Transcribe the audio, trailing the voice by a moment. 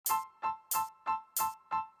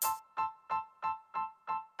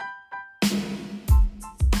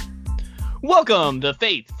Welcome to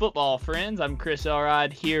Faith Football Friends. I'm Chris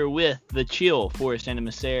Elrod here with the chill Forrest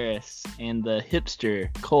Anamasaris and the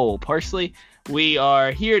hipster Cole Parsley. We are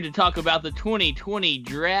here to talk about the 2020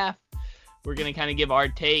 draft. We're going to kind of give our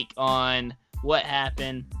take on what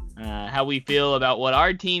happened, how we feel about what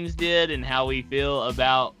our teams did, and how we feel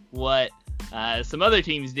about what some other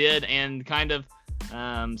teams did, and kind of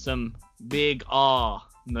some big awe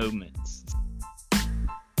moments.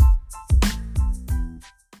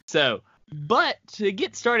 But to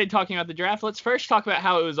get started talking about the draft, let's first talk about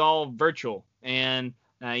how it was all virtual. And,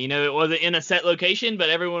 it wasn't in a set location, but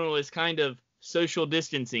everyone was kind of social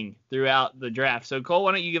distancing throughout the draft. So, Cole,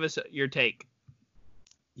 why don't you give us your take?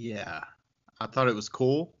 Yeah, I thought it was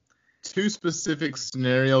cool. Two specific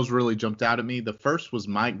scenarios really jumped out at me. The first was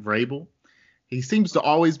Mike Vrabel. He seems to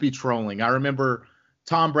always be trolling. I remember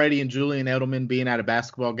Tom Brady and Julian Edelman being at a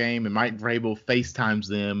basketball game, and Mike Vrabel FaceTimes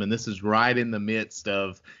them, and this is right in the midst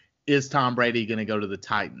of, is Tom Brady going to go to the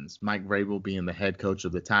Titans? Mike Vrabel being the head coach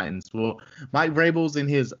of the Titans. Well, Mike Vrabel's in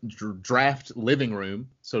his draft living room,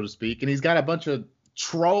 so to speak, and he's got a bunch of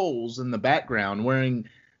trolls in the background wearing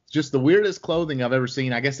just the weirdest clothing I've ever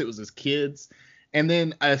seen. I guess it was his kids. And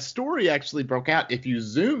then a story actually broke out. If you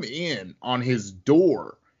zoom in on his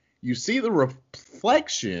door, you see the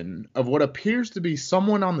reflection of what appears to be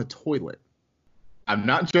someone on the toilet. I'm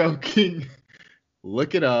not joking.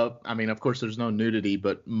 Look it up. I mean, of course, there's no nudity,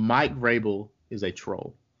 but Mike Vrabel is a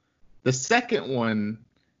troll. The second one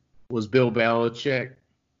was Bill Belichick.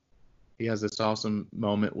 He has this awesome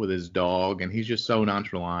moment with his dog, and he's just so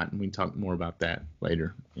nonchalant, and we can talk more about that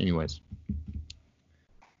later. Anyways.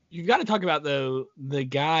 You've got to talk about, though, the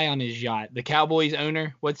guy on his yacht, the Cowboys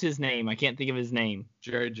owner. What's his name? I can't think of his name.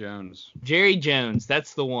 Jerry Jones. Jerry Jones.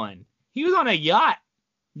 That's the one. He was on a yacht,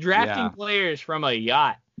 drafting players from a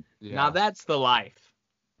yacht. Yeah. Now that's the life.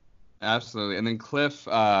 Absolutely. And then Cliff,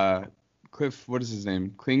 what is his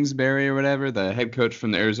name? Kingsbury or whatever, the head coach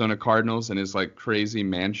from the Arizona Cardinals, and his like crazy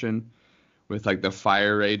mansion with like the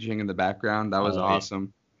fire raging in the background. That was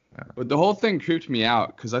awesome. Yeah. But the whole thing creeped me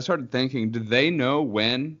out because I started thinking, do they know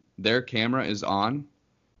when their camera is on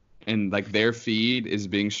and like their feed is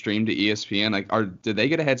being streamed to ESPN? Like, did they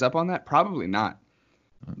get a heads up on that? Probably not.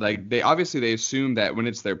 Like they assume that when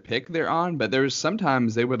it's their pick they're on, but there was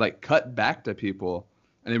sometimes they would like cut back to people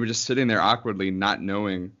and they were just sitting there awkwardly not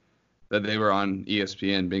knowing that they were on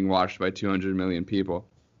ESPN being watched by 200 million people.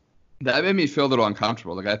 That made me feel a little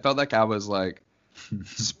uncomfortable. Like I felt like I was like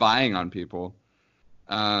spying on people.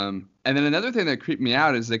 And then another thing that creeped me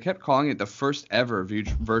out is they kept calling it the first ever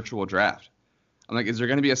virtual draft. I'm like, is there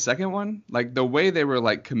going to be a second one? Like the way they were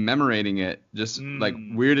like commemorating it just like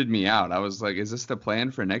weirded me out. I was like, is this the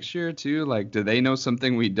plan for next year too? Like, do they know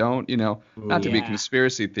something we don't? Not to be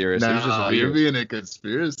conspiracy theorists. No, it was just weird. You're being a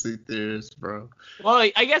conspiracy theorist, bro. Well,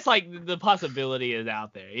 I guess like the possibility is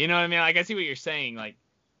out there. You know what I mean? Like I see what you're saying, like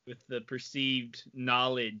with the perceived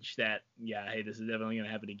knowledge that, hey, this is definitely going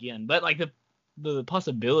to happen again. But like the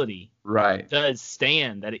possibility does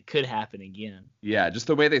stand that it could happen again. Yeah, just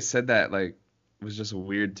the way they said that, like, was just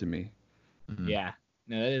weird to me. Mm-hmm. Yeah,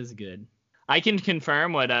 no, that is good. I can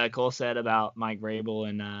confirm what Cole said about Mike Vrabel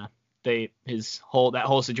and that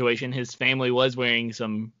whole situation. His family was wearing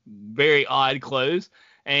some very odd clothes,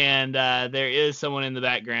 and there is someone in the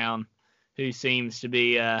background who seems to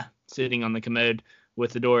be sitting on the commode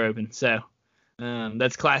with the door open. So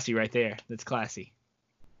that's classy right there. That's classy.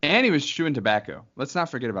 And he was chewing tobacco. Let's not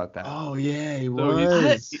forget about that. Oh yeah, he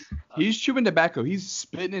was. He's chewing tobacco. He's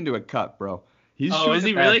spitting into a cup, bro. Is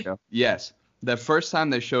he really? Yes. The first time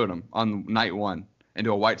they showed him on night one into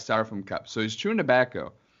a white styrofoam cup. So he's chewing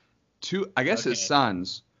tobacco. His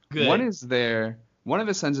sons. Good. One of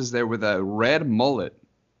his sons is there with a red mullet.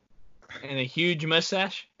 And a huge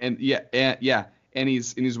mustache? And And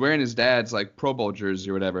he's wearing his dad's like Pro Bowl jersey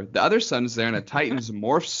or whatever. The other son's there in a Titans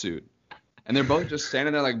morph suit. And they're both just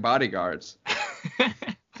standing there like bodyguards.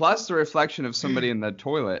 Plus the reflection of somebody in the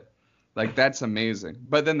toilet. Like, that's amazing.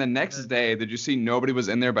 But then the next day, did you see nobody was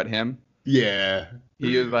in there but him? Yeah.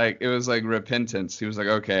 He was like, it was like repentance. He was like,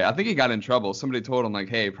 okay. I think he got in trouble. Somebody told him like,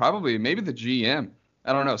 hey, maybe the GM.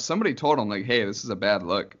 I don't know. Somebody told him like, hey, this is a bad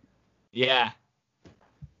look. Yeah.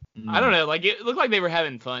 I don't know. Like, it looked like they were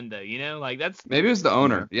having fun, though, Like, that's... Maybe it was the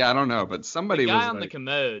owner. Yeah, I don't know. But somebody the was guy on the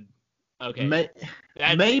commode. Okay.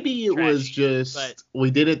 Maybe it was just, but...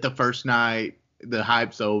 we did it the first night, the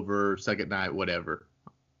hype's over, second night, whatever.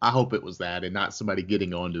 I hope it was that and not somebody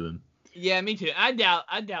getting onto him. Yeah, me too. I doubt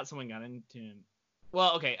someone got into him.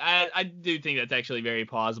 Well, okay, I do think that's actually very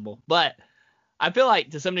plausible. But I feel like,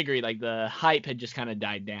 to some degree, like, the hype had just kind of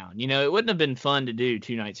died down. It wouldn't have been fun to do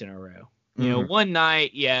 2 nights in a row. You know, one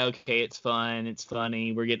night, yeah, okay, it's fun, it's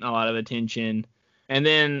funny, we're getting a lot of attention. And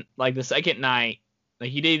then, like, the second night,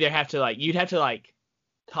 like, you'd have to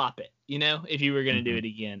top it, you know, if you were going to do it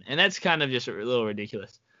again. And that's kind of just a little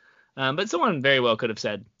ridiculous. But someone very well could have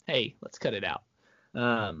said, hey, let's cut it out.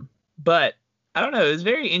 But I don't know. It was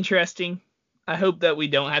very interesting. I hope that we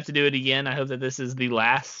don't have to do it again. I hope that this is the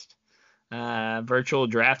last virtual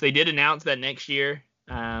draft. They did announce that next year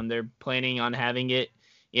they're planning on having it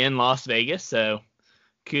in Las Vegas. So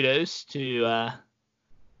kudos to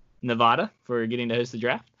Nevada for getting to host the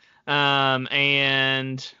draft.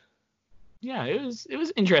 And yeah, it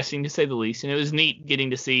was interesting to say the least. And it was neat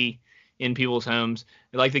getting to see in people's homes.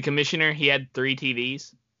 Like the commissioner, he had 3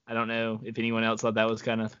 TVs. I don't know if anyone else thought that was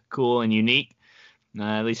kind of cool and unique.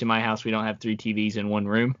 At least in my house, we don't have 3 TVs in one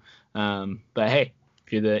room. But hey,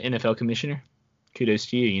 if you're the NFL commissioner, kudos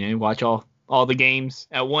to you. You know, watch all the games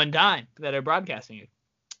at one time that are broadcasting it.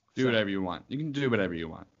 Do whatever you want. You can do whatever you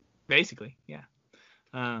want. Basically, yeah.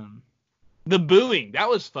 The booing, that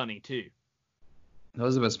was funny too. That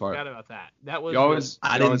was the best part. Forgot about that. That was. You always see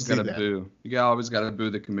gotta that. boo. You always gotta boo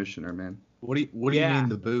the commissioner, man. What do you mean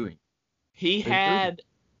the booing? He had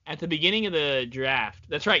at the beginning of the draft.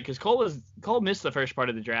 That's right, because Cole missed the first part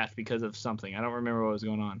of the draft because of something. I don't remember what was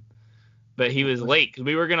going on, but he was late because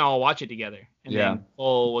we were gonna all watch it together, and then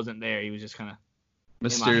Cole wasn't there. He was just kind of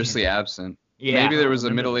mysteriously absent. Yeah, maybe there was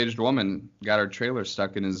a middle-aged woman got her trailer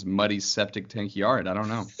stuck in his muddy septic tank yard. I don't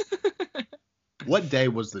know. What day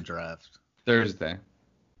was the draft? Thursday.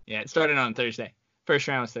 Yeah, it started on Thursday. First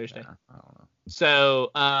round was Thursday. Yeah, I don't know.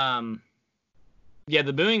 So, yeah,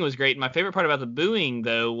 the booing was great. My favorite part about the booing,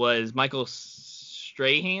 though, was Michael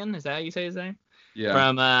Strahan. Is that how you say his name? Yeah.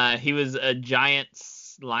 From he was a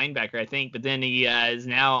Giants linebacker, I think, but then he is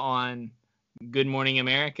now on Good Morning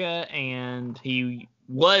America, and he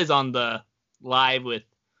was on the Live with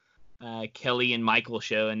Kelly and Michael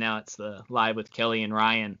show, and now it's the Live with Kelly and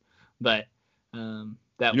Ryan. But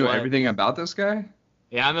that you know everything about this guy?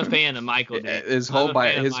 Yeah, I'm a fan of Michael, dude. His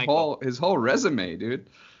whole resume, dude.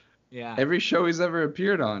 Yeah. Every show he's ever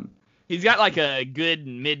appeared on. He's got like a good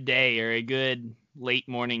midday or a good late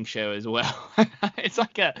morning show as well. It's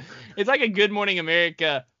like a Good Morning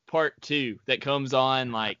America part 2 that comes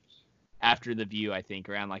on like after The View, I think,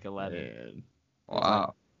 around like 11. Man.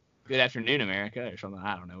 Wow. Good Afternoon America or something.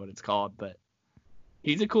 I don't know what it's called, but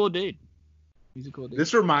he's a cool dude.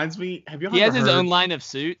 This reminds me. Have you? He has his own line of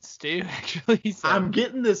suits too. Actually, so. I'm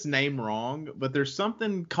getting this name wrong, but there's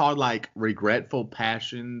something called like Regretful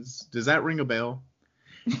Passions. Does that ring a bell?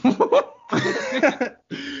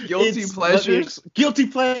 Guilty pleasures. Guilty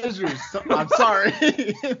pleasures. I'm sorry.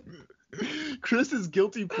 Chris's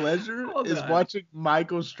guilty pleasure is watching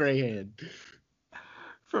Michael Strahan.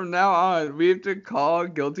 From now on, we have to call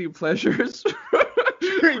guilty pleasures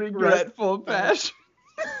regretful passion.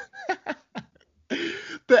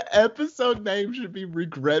 The episode name should be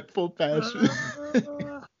Regretful Passion.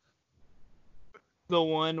 The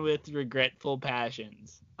one with regretful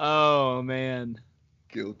passions. Oh man.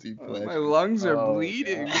 Guilty pleasure. My lungs are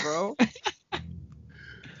bleeding, bro.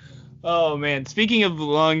 Oh man. Speaking of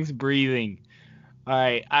lungs breathing. All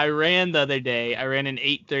right, I ran the other day. I ran an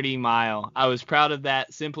 8:30 mile. I was proud of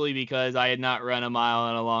that simply because I had not run a mile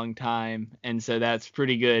in a long time, and so that's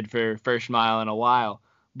pretty good for first mile in a while.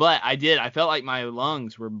 But I felt like my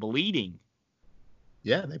lungs were bleeding.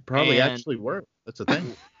 Yeah, they probably actually were. That's the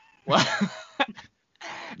thing. Well,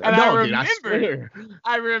 and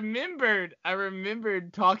I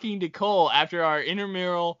remembered talking to Cole after our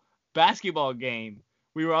intramural basketball game.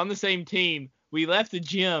 We were on the same team. We left the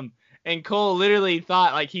gym, and Cole literally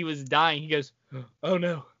thought like he was dying. He goes, "Oh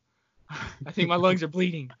no, I think my lungs are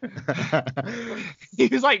bleeding." He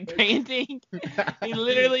was like panting. He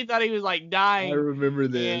literally thought he was like dying. I remember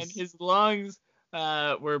this. And his lungs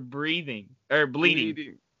were bleeding.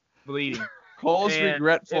 Cole's And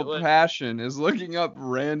regretful passion is looking up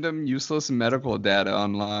random useless medical data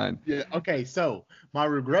online. Yeah. Okay. So my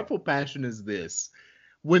regretful passion is this.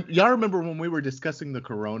 When y'all remember when we were discussing the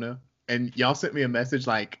corona and y'all sent me a message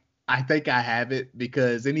like, I think I have it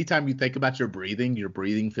because anytime you think about your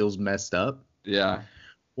breathing feels messed up. Yeah.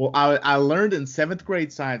 Well, I learned in 7th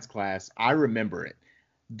grade science class, I remember it,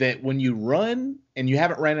 that when you run and you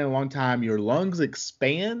haven't ran in a long time, your lungs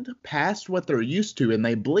expand past what they're used to and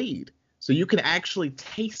they bleed. So you can actually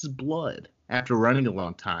taste blood after running a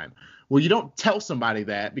long time. Well, you don't tell somebody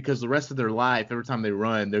that because the rest of their life, every time they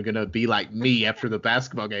run, they're going to be like me after the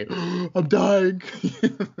basketball game. I'm dying.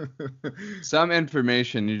 Some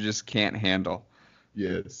information you just can't handle.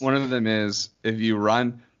 Yes. One of them is if you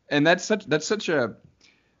run, and that's such a,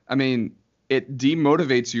 I mean, it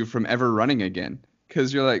demotivates you from ever running again.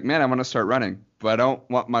 because you're like, man, I want to start running, but I don't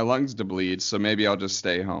want my lungs to bleed, so maybe I'll just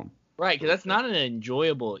stay home. Right, because that's not an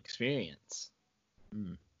enjoyable experience.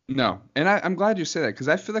 No, and I'm glad you say that, because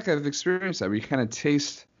I feel like I've experienced that where you kind of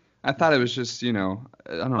taste. I thought it was just, I don't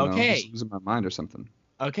know, Okay. it was in my mind or something.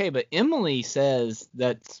 Okay, but Emily says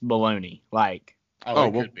that's baloney. Like,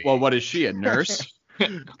 Well, what is she, a nurse?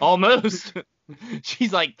 almost.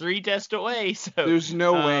 She's like 3 tests away. So There's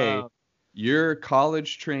no way your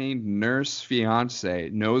college-trained nurse fiance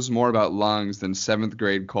knows more about lungs than 7th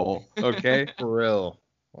grade Cole. Okay. For real.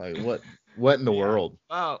 Like what in the world?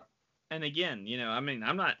 Well, and again,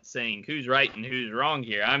 I'm not saying who's right and who's wrong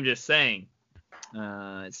here. I'm just saying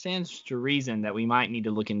it stands to reason that we might need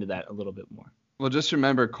to look into that a little bit more. Well, just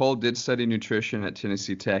remember, Cole did study nutrition at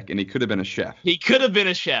Tennessee Tech, and he could have been a chef. He could have been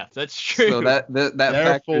a chef. That's true. So that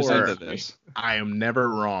factors Therefore, into this. I am never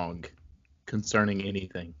wrong concerning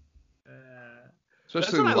anything.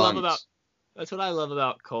 Especially lungs. That's what I love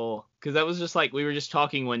about Cole, because that was just like we were just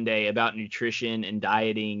talking one day about nutrition and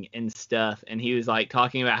dieting and stuff, and he was like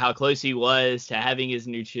talking about how close he was to having his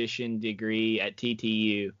nutrition degree at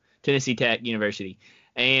TTU, Tennessee Tech University,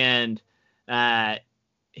 and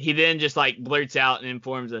he then just like blurts out and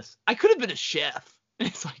informs us, I could have been a chef. And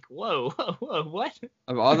it's like, whoa, what?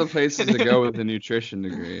 Of all the places to go with a nutrition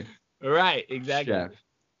degree. Right, exactly. Chef.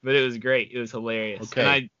 But it was great. It was hilarious. Okay. And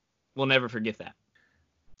I will never forget that.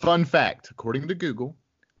 Fun fact, according to Google,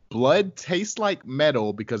 blood tastes like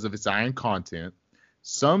metal because of its iron content.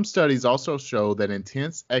 Some studies also show that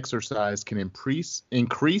intense exercise can increase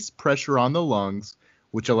pressure on the lungs,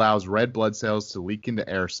 which allows red blood cells to leak into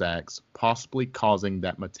air sacs, possibly causing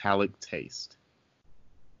that metallic taste.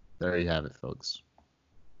 There you have it, folks.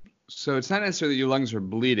 So it's not necessarily that your lungs are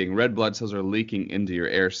bleeding. Red blood cells are leaking into your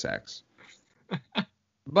air sacs.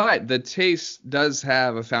 But the taste does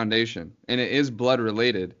have a foundation, and it is blood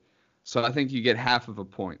related. So I think you get half of a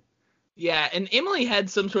point. Yeah, and Emily had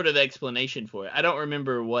some sort of explanation for it. I don't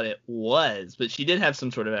remember what it was, but she did have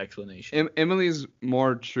some sort of explanation. Emily's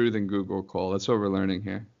more true than Google, Cole. That's what we're learning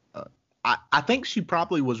here. I think she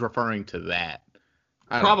probably was referring to that.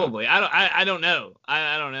 Probably. I don't know.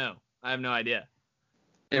 I don't know. I have no idea.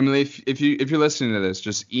 Emily, if you're listening to this,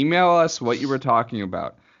 just email us what you were talking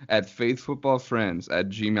about at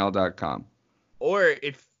faithfootballfriends@gmail.com. Or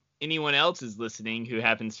if anyone else is listening who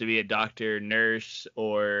happens to be a doctor, nurse,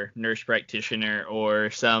 or nurse practitioner, or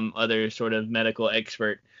some other sort of medical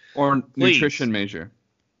expert. Or please. Nutrition major.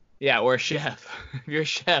 Yeah, or a chef. If you're a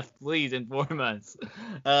chef, please inform us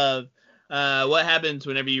of what happens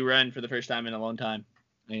whenever you run for the first time in a long time.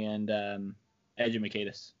 And educate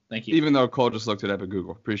us. Thank you. Even though Cole just looked it up at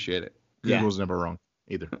Google. Appreciate it. Google's never wrong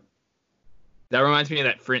either. That reminds me of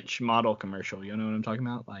that French model commercial. You know what I'm talking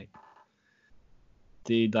about? Like,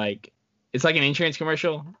 dude, like, it's like an insurance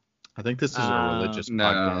commercial. I think this is a religious No,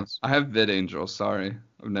 podcast. I have VidAngel. Sorry.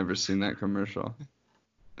 I've never seen that commercial.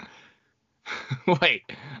 Wait,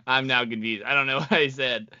 I'm now confused. I don't know what I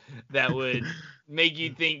said that would make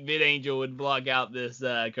you think VidAngel would block out this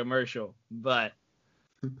commercial, but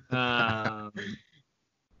I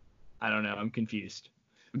don't know. I'm confused.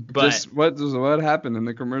 But just what happened in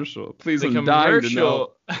the commercial? Please, the I'm dying to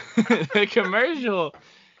know. the commercial,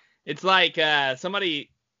 it's like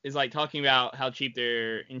somebody is like talking about how cheap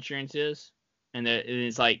their insurance is, and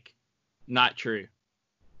it's like not true.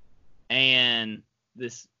 And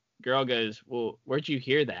this girl goes, well, where'd you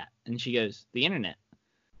hear that? And she goes, the internet.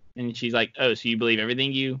 And she's like, oh, so you believe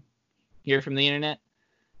everything you hear from the internet?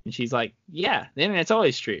 And she's like, yeah, the internet's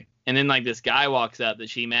always true. And then like this guy walks up that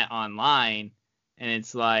she met online, and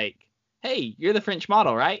it's like, hey, you're the French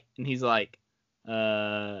model, right? And he's like,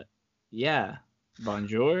 yeah,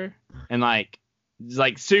 bonjour. And like, it's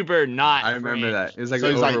like super not I remember French. that. It's like So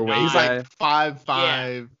an he's overweight like guy. 5'5".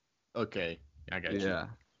 Yeah. Okay, I got you.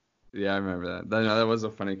 Yeah, I remember that. That was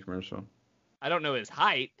a funny commercial. I don't know his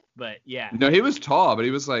height, but yeah. No, he was tall, but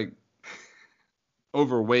he was like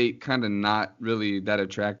overweight, kind of not really that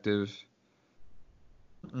attractive.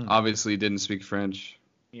 Obviously didn't speak French.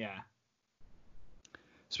 Yeah.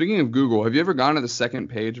 Speaking of Google, have you ever gone to the second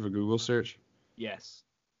page of a Google search? Yes.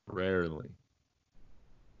 Rarely.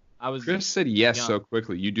 I was Chris said yes young. so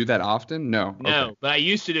quickly. You do that often? No. No, Okay. but I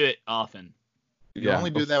used to do it often. You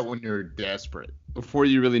only do that when you're desperate. Before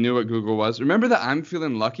you really knew what Google was. Remember the I'm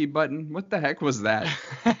feeling lucky button? What the heck was that?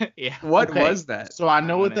 Yeah. What Okay, was that? So I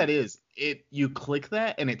know what know. that is. You click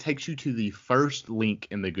that and it takes you to the first link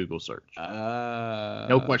in the Google search.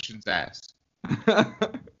 No questions asked.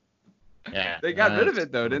 Yeah. They got rid of that's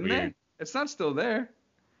it though, didn't they? weird. It's not still there.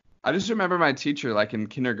 I just remember my teacher, like in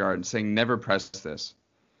kindergarten, saying, "Never press this.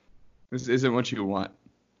 This isn't what you want."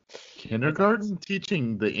 Kindergarten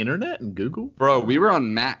teaching the internet and Google? Bro, we were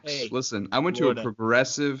on Max. Hey, Listen, I went Florida. to a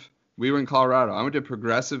progressive. We were in Colorado. I went to a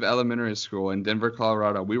progressive elementary school in Denver,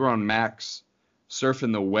 Colorado. We were on Max,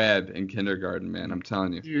 surfing the web in kindergarten, man. I'm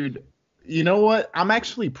telling you. Dude, you know what? I'm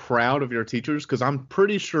actually proud of your teachers because I'm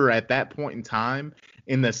pretty sure at that point in time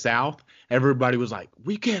in the South, everybody was like,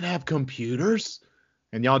 we can't have computers.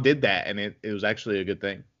 And y'all did that, and it was actually a good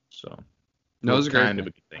thing. So, No, it was a great kind of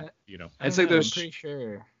thing. a good thing, you know. I It's don't like know, those- I'm pretty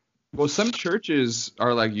sure. Well, some churches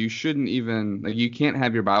are like, you shouldn't even, like, you can't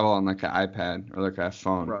have your Bible on like an iPad or like a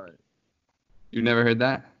phone. Right. You've never heard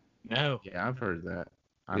that? No. Yeah, I've heard that.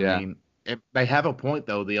 I Yeah. mean, they have a point,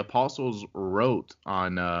 though. The apostles wrote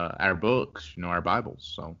on our books, you know, our Bibles.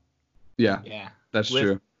 So, Yeah, Yeah. that's With-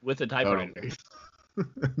 true. With a typewriter.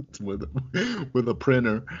 with a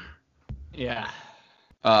printer. Yeah.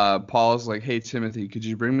 Paul's like, hey, Timothy, could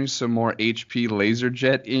you bring me some more HP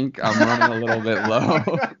LaserJet ink? I'm running a little bit low.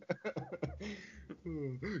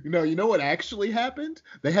 You know what actually happened?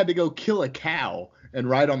 They had to go kill a cow and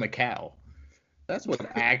ride on the cow. That's what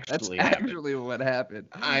That's actually happened. actually what happened.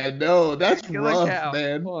 I know. That's Kill a rough, cow.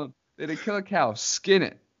 man. Hold on. They had to kill a cow, skin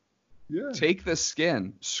it, Yeah. take the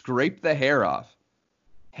skin, scrape the hair off,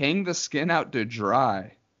 hang the skin out to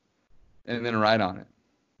dry, and then ride on it.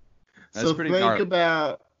 That's So pretty think gnarly.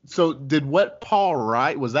 about. So did what Paul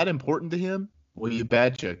write? Was that important to him? Well, you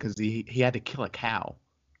betcha, because he had to kill a cow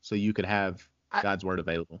so you could have I- God's word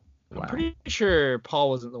available. Wow. I'm pretty sure Paul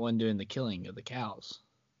wasn't the one doing the killing of the cows.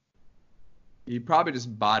 He probably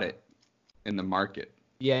just bought it in the market.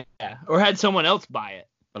 Yeah. Or had someone else buy it.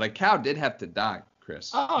 But a cow did have to die,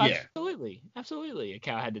 Chris. Oh, Yeah. absolutely. Absolutely. A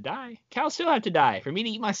cow had to die. Cows still have to die. For me to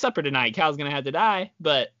eat my supper tonight, cow's going to have to die.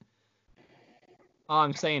 But all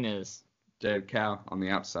I'm saying is, Dead cow on the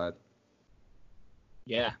outside.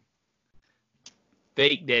 yeah.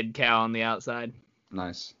 Fake dead cow on the outside.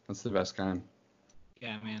 Nice. That's the best kind.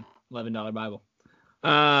 Yeah, man. $11 Bible.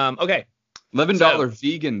 Okay. $11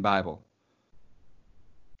 vegan Bible.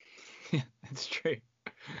 That's true.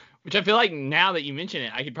 Which I feel like now that you mention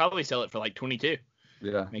it, I could probably sell it for like 22.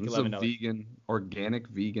 Yeah. Make This is a $11. vegan, organic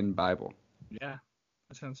vegan Bible. Yeah,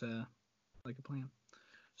 that sounds like a plan.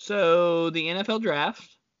 So the NFL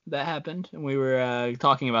draft that happened, and we were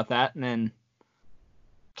talking about that, and then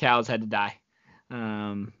cows had to die.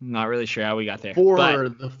 Not really sure how we got there. For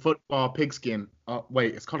but the football pigskin.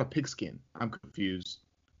 Wait, it's called a pigskin. I'm confused.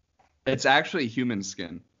 It's actually human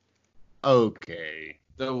skin. Okay.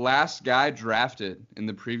 The last guy drafted in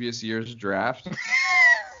the previous year's draft.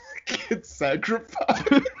 Get sacrificed.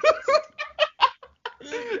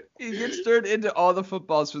 He gets turned into all the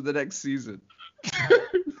footballs for the next season.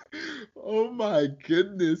 Oh my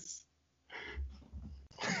goodness.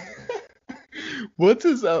 What's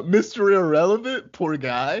his Mr. Irrelevant? Poor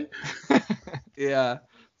guy. Yeah.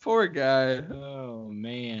 Poor guy. oh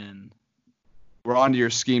man, We're on to your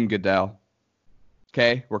scheme, Goodell.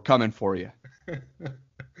 Okay? We're coming for you.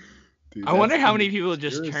 Dude, I wonder that's how some many people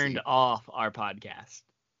just conspiracy. turned off our podcast.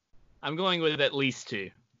 I'm going with at least 2.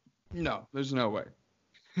 No, there's no way.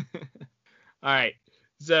 All right,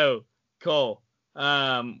 so Cole,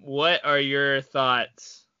 what are your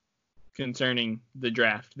thoughts concerning the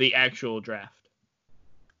draft, the actual draft?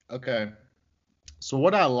 Okay. So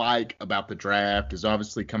what I like about the draft is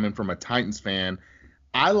obviously coming from a Titans fan.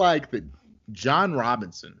 I like that John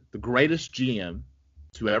Robinson, the greatest GM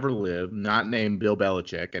to ever live, not named Bill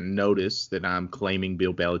Belichick, and notice that I'm claiming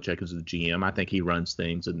Bill Belichick as the GM. I think he runs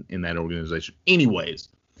things in that organization. Anyways,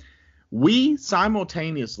 we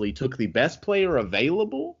simultaneously took the best player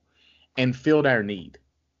available and filled our need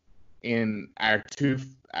in our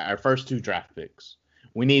first 2 draft picks.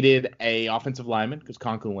 We needed a offensive lineman because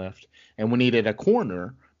Conklin left, and we needed a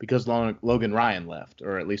corner because Logan Ryan left,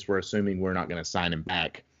 or at least we're assuming we're not going to sign him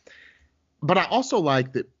back. But I also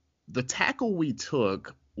like that the tackle we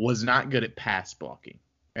took was not good at pass blocking.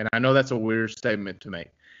 And I know that's a weird statement to make.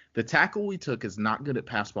 The tackle we took is not good at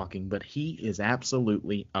pass blocking, but he is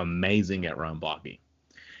absolutely amazing at run blocking.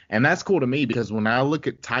 And that's cool to me because when I look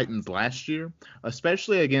at Titans last year,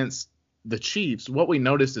 especially against the Chiefs, what we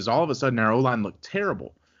noticed is all of a sudden our O-line looked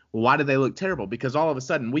terrible. Well, why did they look terrible? Because all of a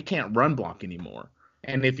sudden we can't run block anymore.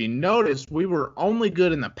 And if you notice, we were only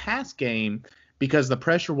good in the pass game because the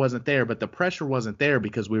pressure wasn't there, but the pressure wasn't there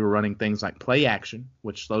because we were running things like play action,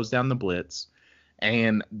 which slows down the blitz,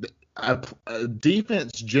 and a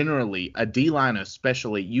defense generally, a D-line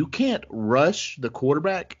especially, you can't rush the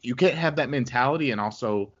quarterback. You can't have that mentality and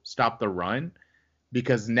also stop the run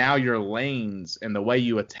because now your lanes and the way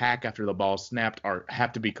you attack after the ball snapped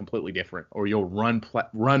have to be completely different, or you'll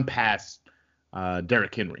run past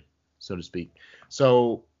Derrick Henry, so to speak.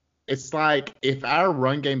 So It's like if our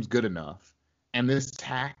run game's good enough and this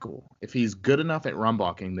tackle, if he's good enough at run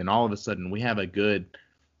blocking, then all of a sudden we have a good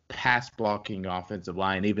pass blocking offensive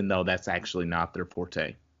line, even though that's actually not their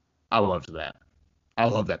forte. I loved that. I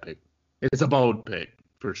love that pick. It's a bold pick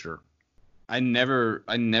for sure. I never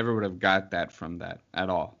would have got that from that at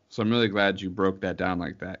all. So I'm really glad you broke that down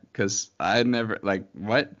like that, because I never, like,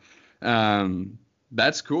 what?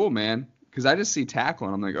 That's cool, man. Because I just see tackle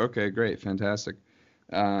and I'm like, okay, great, fantastic.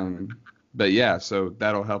 But yeah, so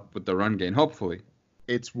that'll help with the run game, hopefully.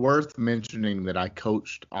 It's worth mentioning that I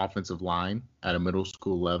coached offensive line at a middle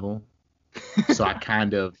school level, so I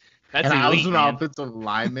kind of. That's and I was elite, an man. offensive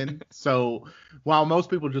lineman, so while most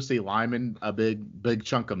people just see lineman, a big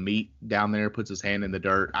chunk of meat down there, puts his hand in the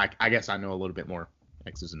dirt, I guess I know a little bit more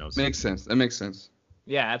X's and O's. Makes sense. That makes sense.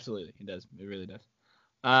 Yeah, absolutely. It does. It really does.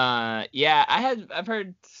 Yeah, I've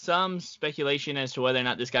heard some speculation as to whether or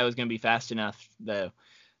not this guy was going to be fast enough, though,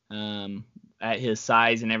 at his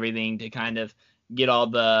size and everything, to kind of get all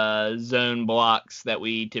the zone blocks that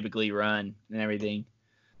we typically run and everything.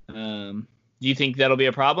 Do you think that'll be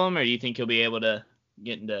a problem, or do you think he'll be able to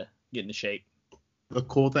get into shape? The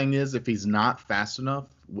cool thing is, if he's not fast enough,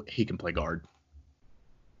 he can play guard.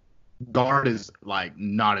 Guard is like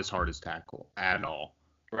not as hard as tackle at all.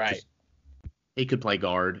 Right. Just, he could play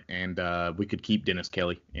guard, and we could keep Dennis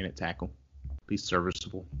Kelly in at tackle. Be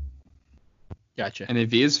serviceable. Gotcha. And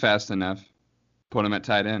if he is fast enough, put him at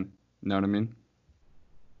tight end. Know what I mean?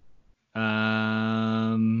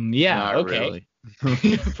 Yeah. Not Okay. really.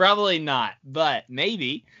 Probably not, but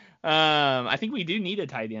maybe. I think we do need a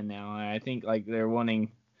tight end now. I think like they're wanting.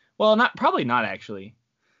 Well, probably not actually.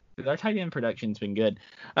 Our tight end production's been good.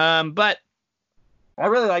 But I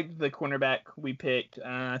really like the cornerback we picked.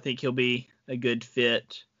 I think he'll be a good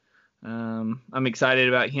fit. I'm excited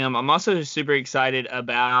about him. I'm also super excited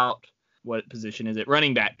about, what position is it?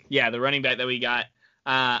 Running back. Yeah, the running back that we got.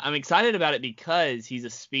 I'm excited about it because he's a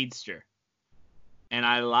speedster. And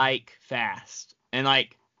I like fast. And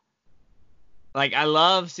like I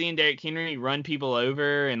love seeing Derrick Henry run people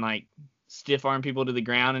over and like stiff arm people to the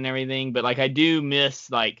ground and everything. But like I do miss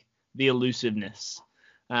like the elusiveness.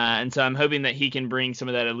 And so I'm hoping that he can bring some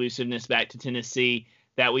of that elusiveness back to Tennessee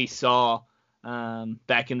that we saw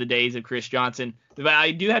back in the days of Chris Johnson. But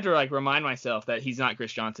I do have to like remind myself that he's not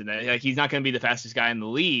Chris Johnson. That like he's not going to be the fastest guy in the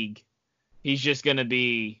league. He's just going to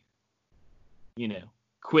be,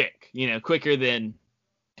 quick, quicker than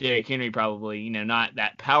Derrick Henry probably, not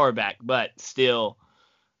that power back, but still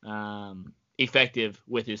effective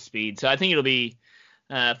with his speed. So I think it'll be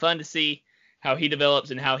fun to see how he develops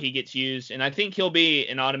and how he gets used. And I think he'll be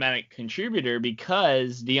an automatic contributor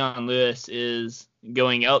because Dion Lewis is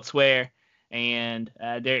going elsewhere and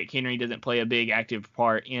Derrick Henry doesn't play a big active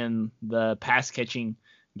part in the pass catching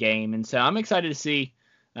game. And so I'm excited to see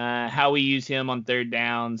how we use him on third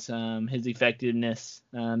downs, his effectiveness,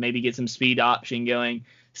 maybe get some speed option going.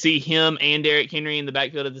 See him and Derrick Henry in the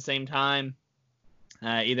backfield at the same time,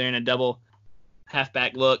 either in a double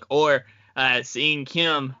halfback look or seeing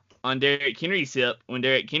Kim on Derrick Henry's hip when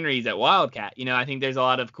Derrick Henry's at Wildcat. I think there's a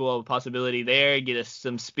lot of cool possibility there. Get us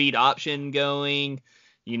some speed option going.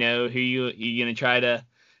 Who you going to try to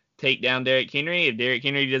take down Derrick Henry? If Derrick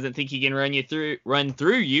Henry doesn't think he can run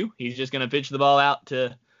through you, he's just going to pitch the ball out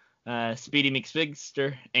to Speedy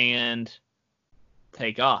McSpigster and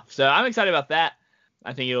take off. So I'm excited about that.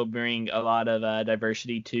 I think it'll bring a lot of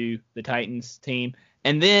diversity to the Titans team.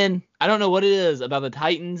 And then I don't know what it is about the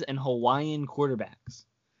Titans and Hawaiian quarterbacks.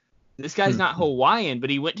 This guy's not Hawaiian, but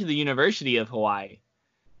he went to the University of Hawaii.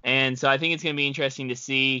 And so I think it's going to be interesting to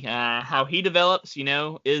see how he develops.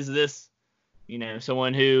 Is this,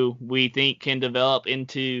 someone who we think can develop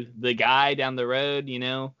into the guy down the road,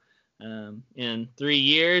 in 3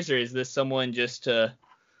 years, or is this someone just to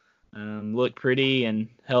look pretty and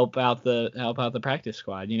help out the practice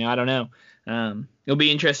squad? I don't know. It'll be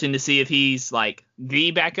interesting to see if he's like the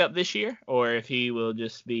backup this year or if he will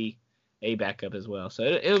just be a backup as well. So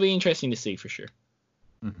it'll be interesting to see for sure.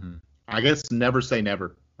 Mm-hmm. I guess never say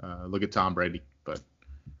never. Look at Tom Brady, but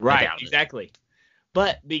right, exactly.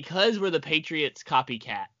 But because we're the Patriots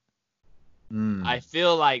copycat, I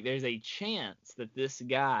feel like there's a chance that this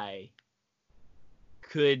guy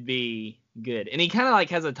could be good. And he kind of like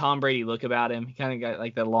has a Tom Brady look about him. He kind of got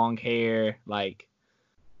like the long hair, like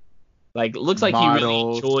looks like models. He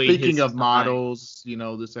really enjoyed. Speaking of time. Models,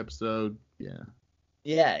 this episode, yeah.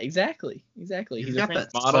 Yeah, exactly. He's got a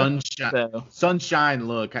that sunshine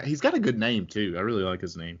look. He's got a good name too. I really like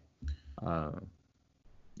his name. Yeah.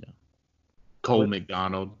 Cole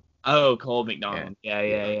McDonald. Oh, Cole McDonald. Yeah.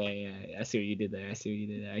 I see what you did there.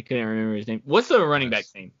 I couldn't remember his name. What's the running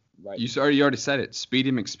back's name? right. You already said it.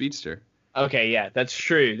 Speedy McSpeedster. Okay, yeah, that's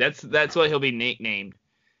true. That's what he'll be nicknamed.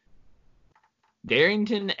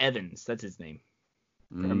 Darrington Evans, that's his name.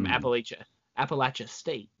 From Appalachia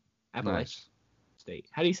State. Nice. State.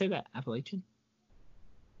 How do you say that? Appalachian?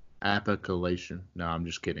 Appalachian. No, I'm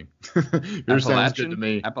just kidding. Yours sounds good to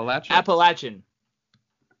me. Appalachian.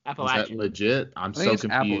 Is that legit? I'm so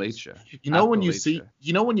confused. Appalachia. You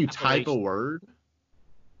know when you type a word,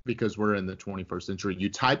 because we're in the 21st century, you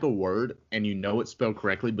type a word and you know it's spelled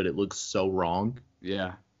correctly, but it looks so wrong.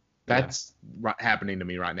 Yeah. That's happening to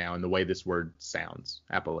me right now in the way this word sounds.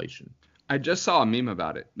 Appalachian. I just saw a meme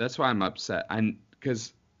about it. That's why I'm upset.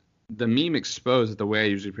 Because the meme exposed that the way I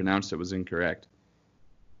usually pronounced it was incorrect.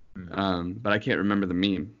 But I can't remember the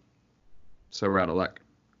meme. So we're out of luck.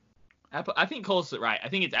 I think Cole's right. I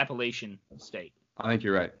think it's Appalachian State. I think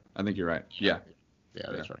you're right. Yeah. Yeah,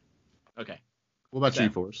 that's right. Okay. What about you,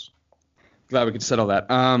 Forrest? Glad we could settle that.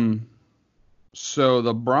 So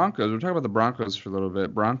the Broncos, we'll talk about the Broncos for a little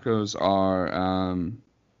bit. Broncos are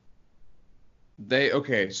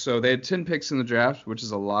so they had 10 picks in the draft, which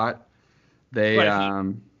is a lot.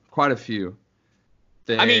 Quite a few.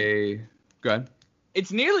 Go ahead.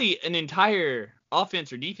 It's nearly an entire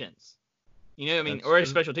offense or defense. You know what I mean? Or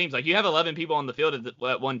special teams. Like, you have 11 people on the field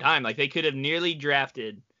at one time. Like, they could have nearly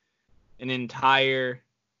drafted an entire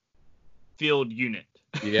field unit.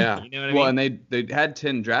 Yeah. You know what I mean? Well, and they had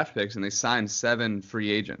 10 draft picks, and they signed 7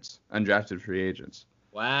 free agents, undrafted free agents.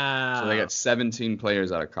 Wow. So they got 17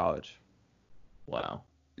 players out of college. Wow.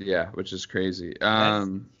 Yeah, which is crazy. That's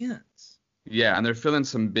intense. Yeah, and they're filling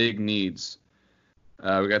some big needs.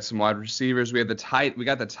 We got some wide receivers. We got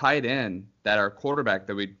the tight end that our quarterback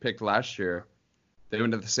that we picked last year. They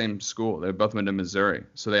went to the same school. They both went to Missouri,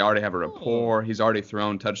 so they already have a rapport. He's already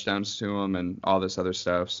thrown touchdowns to him and all this other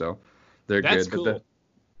stuff. So they're That's good. Cool.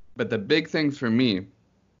 But the big thing for me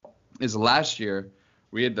is last year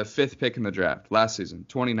we had the 5th pick in the draft last season,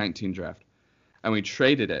 2019 draft, and we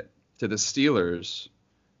traded it to the Steelers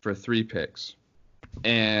for 3 picks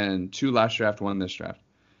and 2 last draft, 1 this draft.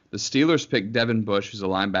 The Steelers picked Devin Bush, who's a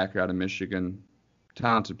linebacker out of Michigan,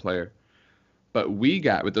 talented player. But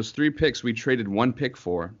with those 3 picks, we traded 1 pick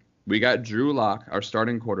for. We got Drew Lock, our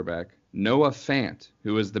starting quarterback, Noah Fant,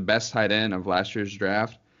 who was the best tight end of last year's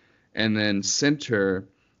draft, and then center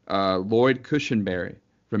Lloyd Cushenberry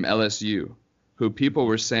from LSU, who people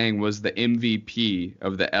were saying was the MVP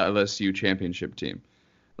of the LSU championship team.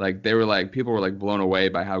 People were blown away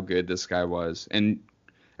by how good this guy was. And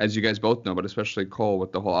as you guys both know, but especially Cole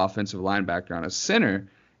with the whole offensive line background, a center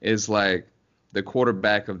is like the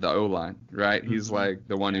quarterback of the O-line, right? Mm-hmm. He's like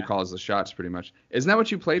the one who calls the shots pretty much. Isn't that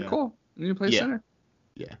what you played, Cole? Didn't you play center?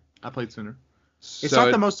 Yeah, I played center. It's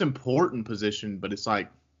not the most important position, but it's like,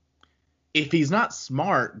 if he's not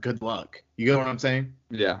smart, good luck. You get what I'm saying?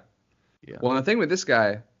 Yeah. Well, the thing with this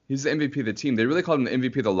guy, he's the MVP of the team. They really called him the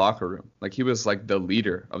MVP of the locker room. Like, he was like the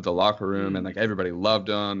leader of the locker room, and like everybody loved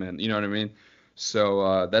him, and you know what I mean?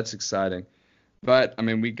 So that's exciting. But I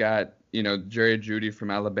mean, we got, Jerry Jeudy from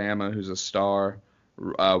Alabama, who's a star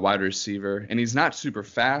wide receiver, and he's not super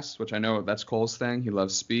fast, which I know that's Cole's thing. He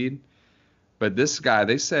loves speed. But this guy,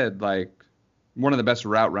 they said, one of the best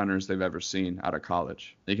route runners they've ever seen out of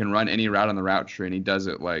college. He can run any route on the route tree, and he does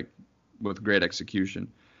it with great execution.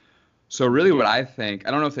 So really what I think,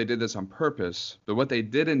 I don't know if they did this on purpose, but what they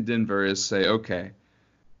did in Denver is say, okay,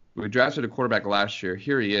 we drafted a quarterback last year.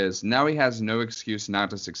 Here he is. Now he has no excuse not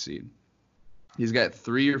to succeed. He's got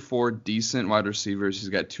 3 or 4 decent wide receivers. He's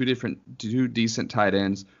got 2 decent tight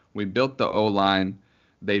ends. We built the O-line.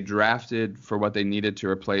 They drafted for what they needed to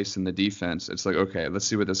replace in the defense. It's like, okay, let's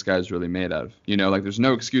see what this guy's really made of. There's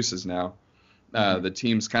no excuses now. The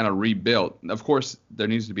team's kind of rebuilt. Of course, there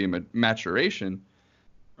needs to be a maturation.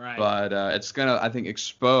 Right. But it's going to, I think,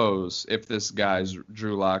 expose if this guy's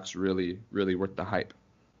Drew Lock's really, really worth the hype,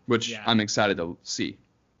 which I'm excited to see.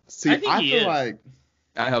 I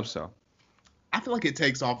hope so. I feel like it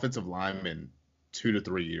takes offensive linemen 2 to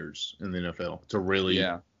 3 years in the NFL to really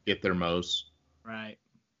get their most. Right.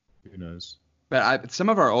 Who knows? But some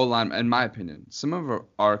of our O-line, in my opinion, some of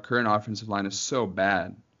our current offensive line is so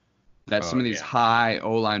bad that some of these high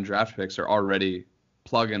O-line draft picks are already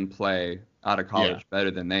plug and play out of college better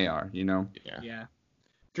than they are, Yeah.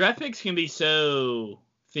 Draft picks can be so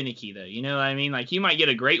finicky, though. You know what I mean? Like, you might get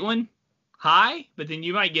a great one high, but then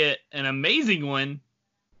you might get an amazing one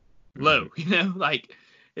low.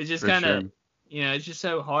 It's just kind of, it's just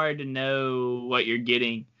so hard to know what you're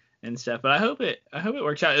getting and stuff. But I hope it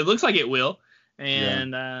works out. It looks like it will,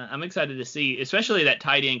 and I'm excited to see, especially that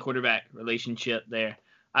tight end quarterback relationship there.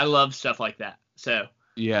 I love stuff like that. So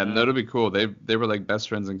Yeah, and that'll be cool. They were like best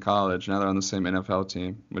friends in college. Now they're on the same NFL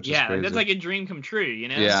team, which is crazy. That's like a dream come true, you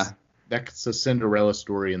know? Yeah. That's a Cinderella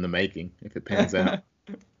story in the making if it pans out.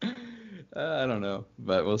 I don't know,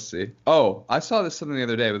 but we'll see. Oh, I saw this something the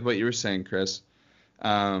other day with what you were saying, Chris.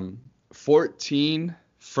 14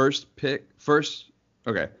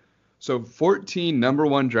 okay. So 14 number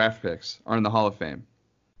 1 draft picks are in the Hall of Fame.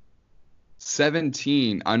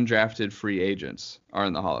 17 undrafted free agents are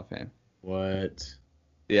in the Hall of Fame. What?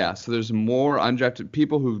 Yeah, so there's more undrafted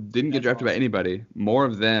people who didn't get drafted by anybody, more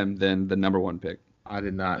of them than the number 1 pick. I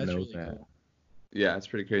did not know really that. Cool. Yeah, it's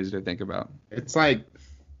pretty crazy to think about. It's like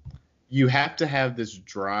you have to have this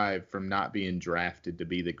drive from not being drafted to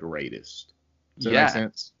be the greatest. Does that make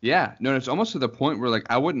sense? Yeah. No, it's almost to the point where like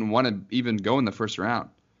I wouldn't want to even go in the first round.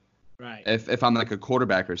 Right. If I'm like a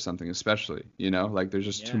quarterback or something, especially, like there's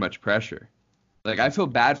just too much pressure. Like I feel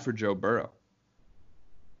bad for Joe Burrow.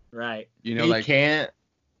 Right. He can't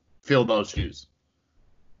fill those shoes.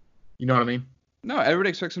 You know what I mean? No, everybody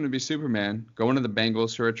expects him to be Superman, go into the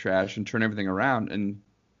Bengals who are trash and turn everything around. And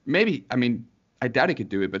maybe, I doubt he could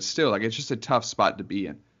do it, but still, like it's just a tough spot to be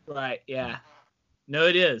in. Right. Yeah. No,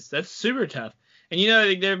 it is. That's super tough. And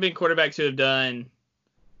there have been quarterbacks who have done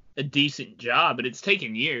a decent job, but it's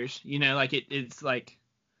taken years. It's like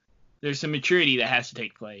there's some maturity that has to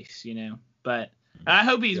take place. But I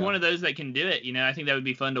hope he's one of those that can do it. I think that would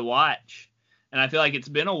be fun to watch. And I feel like it's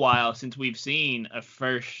been a while since we've seen a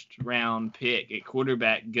first round pick at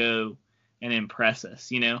quarterback go and impress us.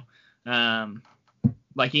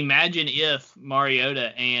 Like imagine if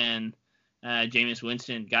Mariota and Jameis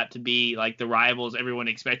Winston got to be like the rivals everyone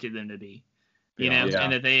expected them to be, and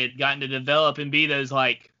that they had gotten to develop and be those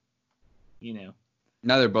like, Now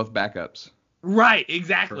they're both backups. Right,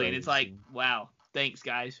 exactly. Crazy. And it's like, wow, thanks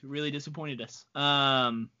guys, really disappointed us.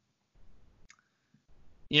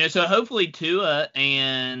 So hopefully Tua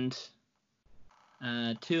and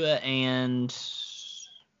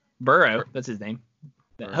Burrow, that's his name.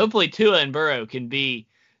 Burrow. Hopefully Tua and Burrow can be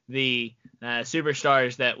the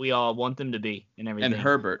superstars that we all want them to be and everything. And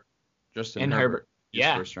Herbert. Justin Herbert.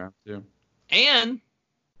 Yeah. First round too. And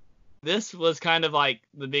this was kind of like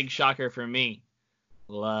the big shocker for me.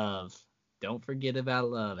 Love. Don't forget about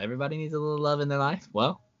love. Everybody needs a little love in their life.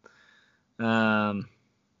 Well,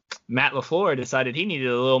 Matt LaFleur decided he needed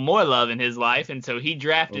a little more love in his life, and so he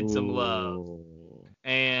drafted some love.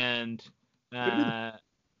 And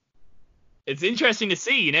it's interesting to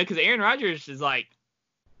see, because Aaron Rodgers is like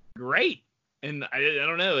great, and I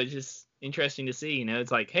don't know, it's just interesting to see.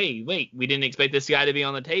 It's like, hey, wait, we didn't expect this guy to be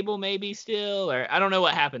on the table, maybe still, or I don't know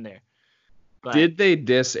what happened there. But did they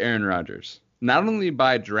diss Aaron Rodgers? Not only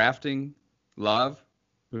by drafting Love,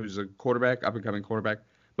 who's a quarterback, up-and-coming quarterback,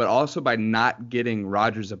 but also by not getting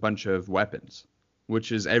Rodgers a bunch of weapons,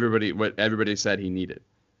 which is what everybody said he needed.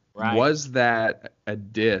 Right. Was that a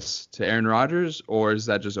diss to Aaron Rodgers, or is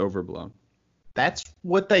that just overblown? That's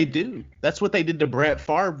what they do. That's what they did to Brett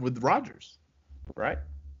Favre with Rodgers, right?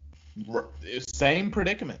 Same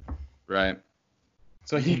predicament. Right.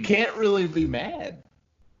 So he can't really be mad.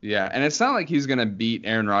 Yeah, and it's not like he's going to beat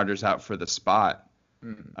Aaron Rodgers out for the spot.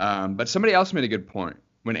 But somebody else made a good point.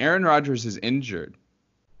 When Aaron Rodgers is injured,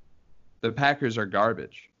 the Packers are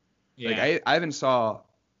garbage. Yeah. Like I even saw,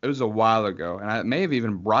 it was a while ago, and I may have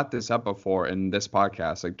even brought this up before in this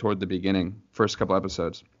podcast, like toward the beginning, first couple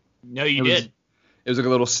episodes. No, you did. It was like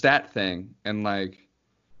a little stat thing, and like,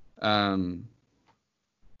 Tom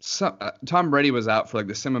Brady was out for like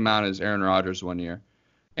the same amount as Aaron Rodgers one year,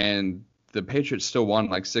 and the Patriots still won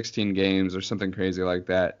like 16 games or something crazy like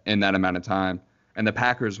that in that amount of time, and the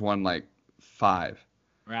Packers won like 5.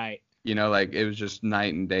 Right. Like it was just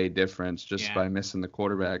night and day difference just by missing the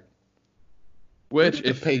quarterback. Which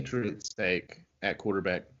if the Patriots take at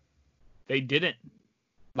quarterback, they didn't.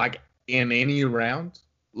 Like in any round?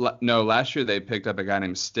 No, last year they picked up a guy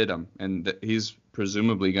named Stidham, and he's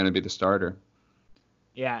presumably going to be the starter.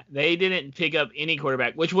 Yeah, they didn't pick up any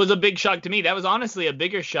quarterback, which was a big shock to me. That was honestly a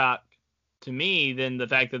bigger shock to me than the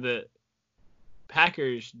fact that the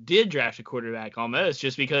Packers did draft a quarterback almost,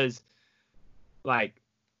 just because, like,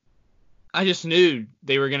 I just knew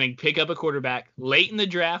they were going to pick up a quarterback late in the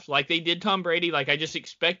draft like they did Tom Brady. Like, I just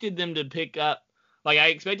expected them to pick up, like, I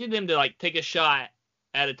expected them to, like, take a shot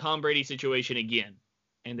at a Tom Brady situation again,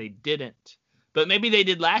 and they didn't. But maybe they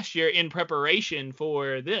did last year in preparation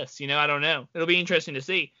for this. I don't know. It'll be interesting to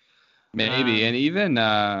see. Maybe. And even,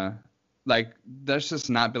 like, that's just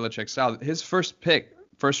not Belichick's style. His first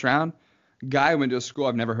round, guy went to a school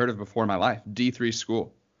I've never heard of before in my life, D3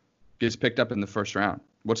 school, gets picked up in the first round.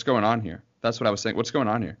 What's going on here? That's what I was saying. What's going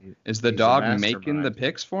on here? Is the dog making the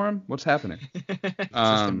picks for him? What's happening? It's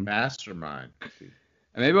just a mastermind.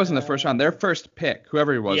 And maybe it wasn't the first round. Their first pick,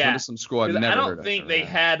 whoever he was, Yeah. went to some school I've 'Cause never I heard don't of. think they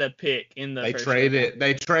had a pick in the first round.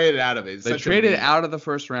 They traded out of it. It's They such a traded weird- out of the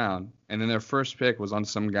first round, and then their first pick was on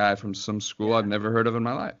some guy from some school I've never heard of in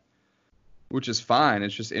my life, which is fine.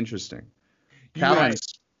 It's just interesting.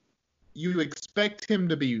 You expect him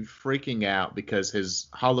to be freaking out because his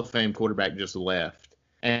Hall of Fame quarterback just left.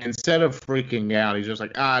 And instead of freaking out, he's just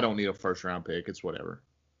like, I don't need a first round pick. It's whatever.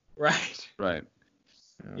 Right. Right.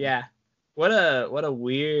 Yeah. What a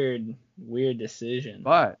weird decision.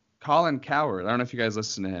 But Colin Cowherd, I don't know if you guys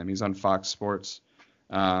listen to him. He's on Fox Sports.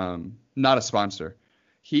 Not a sponsor.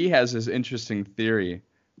 He has this interesting theory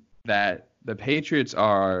that the Patriots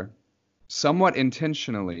are somewhat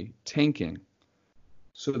intentionally tanking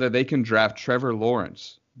so that they can draft Trevor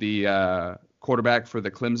Lawrence, the quarterback for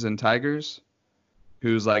the Clemson Tigers,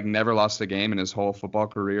 who's like never lost a game in his whole football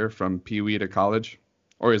career from Pee Wee to college,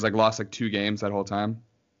 or he's like lost like 2 games that whole time.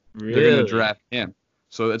 Really? They're going to draft him.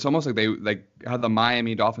 So it's almost like they like how the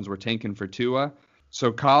Miami Dolphins were tanking for Tua.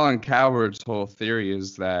 So Colin Cowherd's whole theory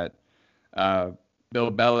is that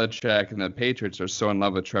Bill Belichick and the Patriots are so in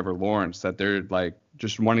love with Trevor Lawrence that they're like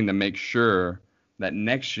just wanting to make sure that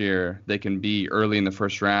next year they can be early in the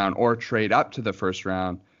first round or trade up to the first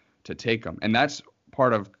round to take him. And that's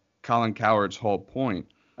part of Colin Cowherd's whole point.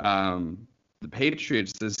 The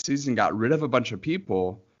Patriots this season got rid of a bunch of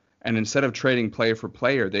people, and instead of trading player for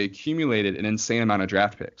player, they accumulated an insane amount of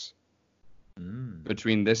draft picks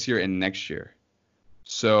between this year and next year.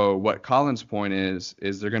 So what Colin's point is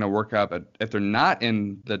they're going to work up, if they're not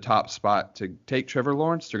in the top spot to take Trevor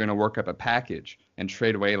Lawrence, they're going to work up a package and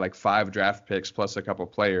trade away like 5 draft picks plus a couple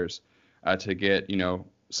players to get,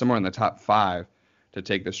 somewhere in the top 5 to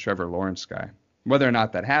take this Trevor Lawrence guy. Whether or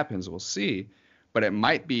not that happens, we'll see. But it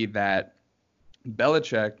might be that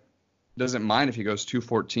Belichick doesn't mind if he goes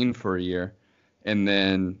 2-14 for a year and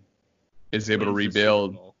then is able to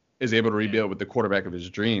rebuild with the quarterback of his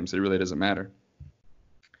dreams. It really doesn't matter.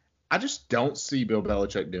 I just don't see Bill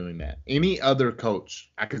Belichick doing that. Any other coach,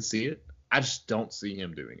 I could see it. I just don't see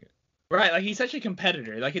him doing it. Right, like he's such a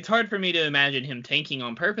competitor. Like it's hard for me to imagine him tanking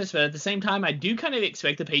on purpose, but at the same time, I do kind of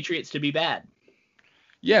expect the Patriots to be bad.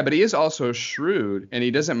 Yeah, but he is also shrewd, and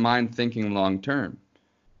he doesn't mind thinking long term.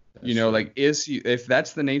 If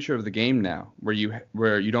that's the nature of the game now, where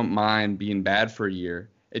you don't mind being bad for a year,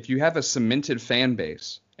 if you have a cemented fan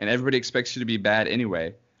base and everybody expects you to be bad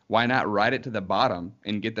anyway, why not ride it to the bottom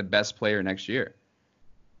and get the best player next year?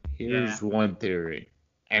 Here's one theory.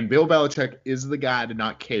 And Bill Belichick is the guy to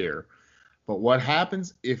not care. But what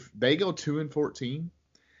happens if they go 2-14?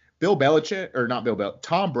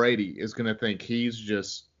 Tom Brady is going to think he's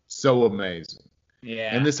just so amazing.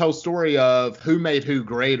 Yeah. And this whole story of who made who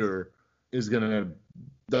greater is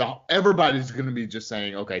everybody's going to be just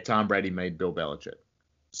saying, okay, Tom Brady made Bill Belichick.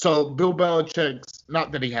 So Bill Belichick's,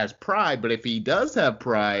 not that he has pride, but if he does have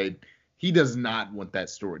pride, he does not want that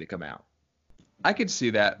story to come out. I could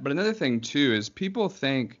see that. But another thing, too, is people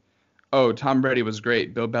think, oh, Tom Brady was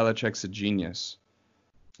great. Bill Belichick's a genius.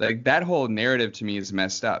 Like, that whole narrative to me is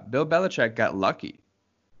messed up. Bill Belichick got lucky.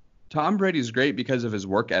 Tom Brady's great because of his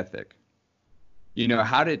work ethic.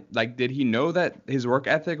 Did he know that his work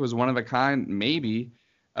ethic was one of a kind? Maybe.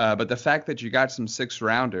 But the fact that you got some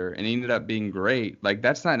 6th-rounder and he ended up being great, like,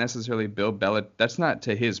 that's not necessarily Bill Belichick. That's not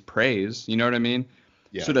to his praise. You know what I mean?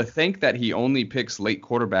 Yeah. So to think that he only picks late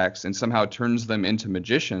quarterbacks and somehow turns them into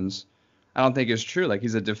magicians, I don't think is true. Like,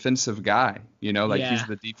 he's a defensive guy, he's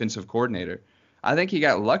the defensive coordinator. I think he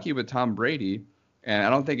got lucky with Tom Brady, and I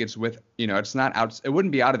don't think it's it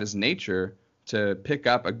wouldn't be out of his nature to pick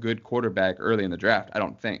up a good quarterback early in the draft, I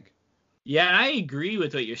don't think. Yeah, and I agree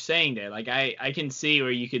with what you're saying there. Like, I can see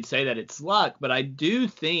where you could say that it's luck, but I do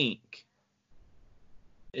think,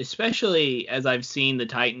 especially as I've seen the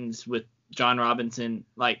Titans with John Robinson,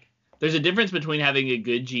 like, there's a difference between having a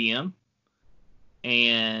good GM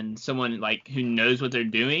and someone, like, who knows what they're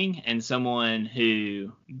doing and someone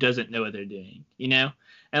who doesn't know what they're doing, And,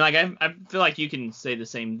 like, I feel like you can say the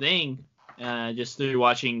same thing just through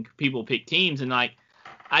watching people pick teams. And, like,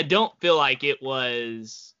 I don't feel like it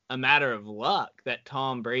was a matter of luck that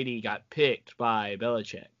Tom Brady got picked by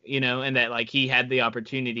Belichick, and that, like, he had the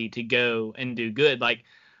opportunity to go and do good. Like,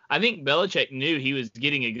 I think Belichick knew he was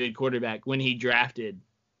getting a good quarterback when he drafted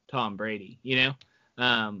Tom Brady,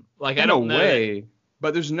 Like, I don't know.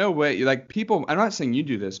 But there's no way. Like, people, I'm not saying you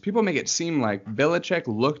do this. People make it seem like Belichick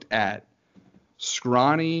looked at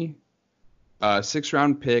scrawny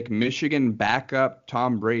 6th-round pick, Michigan backup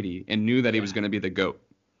Tom Brady and knew that he was going to be the GOAT.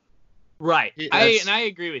 Right. I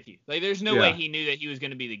agree with you. Like, there's no way he knew that he was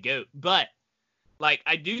going to be the GOAT. But, like,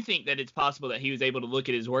 I do think that it's possible that he was able to look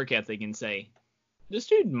at his work ethic and say, This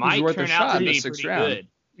dude might worth a turn out shot to in the be sixth pretty round. good.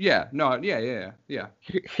 Yeah, no, yeah.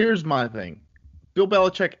 Here's my thing. Bill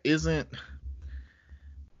Belichick isn't.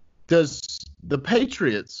 Does the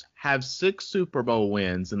Patriots have 6 Super Bowl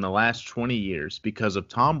wins in the last 20 years because of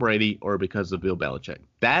Tom Brady or because of Bill Belichick?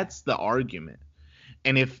 That's the argument.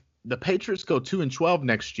 And if the Patriots go 2-12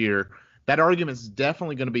 next year, that argument is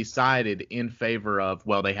definitely going to be sided in favor of,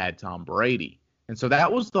 well, they had Tom Brady. And so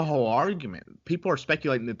that was the whole argument. People are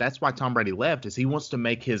speculating that that's why Tom Brady left, is he wants to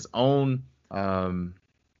make his own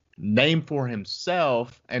name for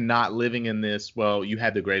himself and not living in this, well, you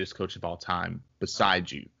had the greatest coach of all time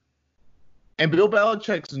beside you. And Bill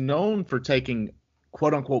Belichick's known for taking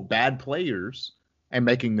quote-unquote bad players and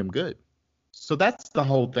making them good. So that's the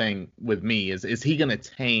whole thing with me is he going to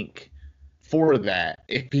tank for that?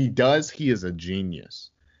 If he does, he is a genius.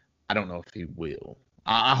 I don't know if he will.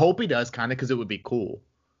 I hope he does, kind of, because it would be cool.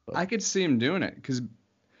 But I could see him doing it because,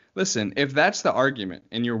 listen, if that's the argument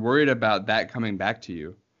and you're worried about that coming back to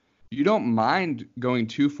you, you don't mind going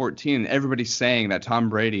 2-14 and everybody saying that Tom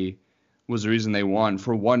Brady was the reason they won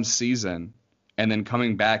for one season and then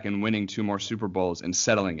coming back and winning 2 more Super Bowls and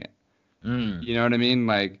settling it. You know what I mean?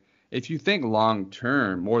 Like, if you think long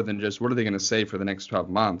term more than just what are they going to say for the next 12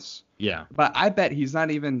 months. Yeah. But I bet he's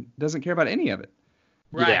doesn't care about any of it.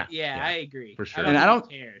 Right. Yeah, I agree. For sure. And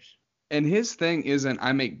think he cares. And his thing isn't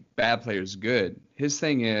I make bad players good. His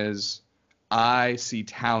thing is I see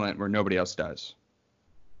talent where nobody else does.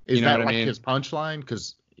 Is You know that what I like mean? his punchline?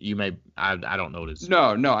 Because I don't know what his.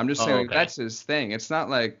 No, I'm just saying okay. that's his thing. It's not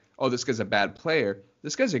like, oh, this guy's a bad player.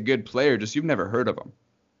 This guy's a good player, just you've never heard of him.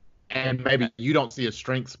 And maybe you don't see his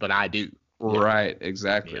strengths, but I do. Right,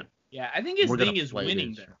 exactly. Yeah. Yeah, I think his We're thing gonna is play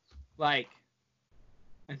winning, this. though. Like,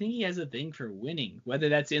 I think he has a thing for winning, whether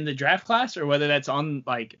that's in the draft class or whether that's on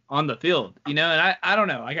the field, you know. And I don't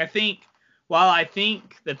know. Like, I think while I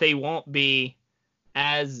think that they won't be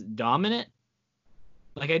as dominant,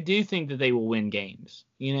 like I do think that they will win games,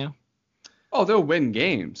 you know. Oh, they'll win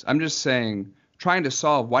games. I'm just saying, trying to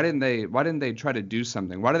solve why didn't they try to do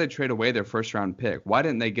something? Why did they trade away their first round pick? Why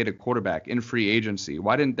didn't they get a quarterback in free agency?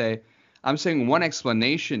 Why didn't they? I'm saying one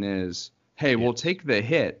explanation is, hey, we'll take the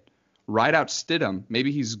hit, ride out Stidham.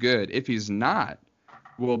 Maybe he's good. If he's not,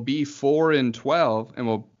 we'll be 4-12 and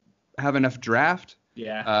we'll have enough draft.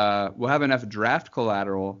 Yeah. We'll have enough draft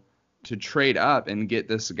collateral to trade up and get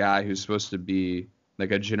this guy who's supposed to be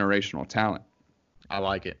like a generational talent. I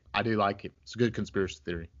like it. I do like it. It's a good conspiracy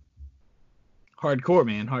theory. Hardcore,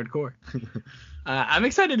 man. Hardcore. I'm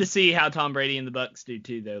excited to see how Tom Brady and the Bucs do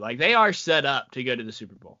too, though. Like, they are set up to go to the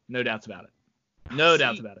Super Bowl. No doubts about it. No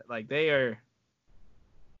doubts about it. Like, they're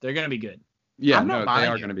going to be good. Yeah, I'm not no, buying they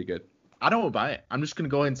are it. going to be good. I don't buy it. I'm just going to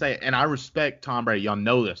go ahead and say it. And I respect Tom Brady. Y'all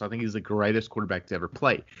know this. I think he's the greatest quarterback to ever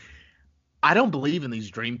play. I don't believe in these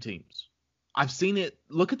dream teams. I've seen it.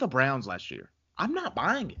 Look at the Browns last year. I'm not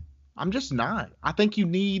buying it. I'm just not. I think you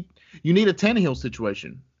need a Tannehill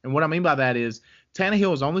situation. And what I mean by that is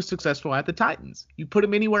Tannehill is only successful at the Titans. You put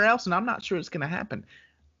him anywhere else, and I'm not sure it's going to happen.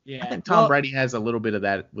 Yeah. I think Tom Brady has a little bit of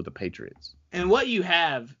that with the Patriots. And what you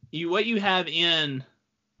have in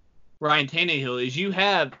Ryan Tannehill is you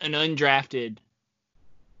have an undrafted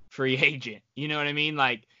free agent. You know what I mean?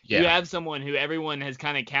 Like, you have someone who everyone has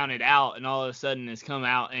kind of counted out and all of a sudden has come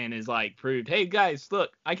out and is like proved, hey guys, look,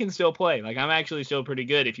 I can still play. Like, I'm actually still pretty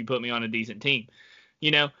good if you put me on a decent team, you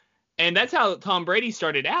know? And that's how Tom Brady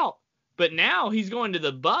started out. But now he's going to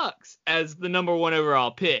the Bucs as the number 1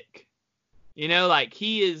 overall pick. You know, like,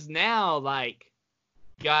 he is now like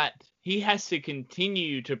he has to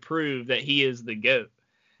continue to prove that he is the GOAT.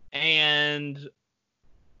 And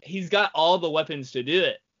he's got all the weapons to do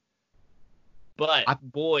it. But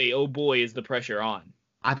boy, oh boy, is the pressure on.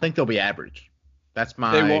 I think they'll be average. That's my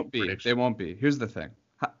prediction. They won't be. Here's the thing.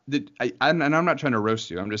 And I'm not trying to roast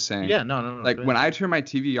you. I'm just saying. Yeah, no. Like, when I turn my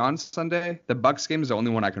TV on Sunday, the Bucs game is the only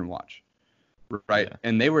one I can watch. Right. Yeah.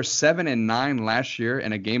 And they were 7-9 last year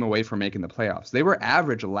and a game away from making the playoffs. They were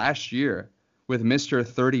average last year with Mr.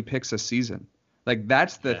 30 picks a season. Like,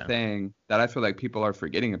 that's the thing that I feel like people are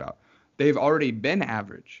forgetting about. They've already been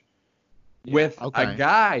average with a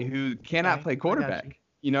guy who cannot play quarterback.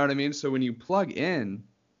 You know what I mean? So when you plug in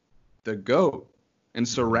the GOAT and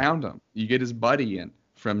surround him, you get his buddy in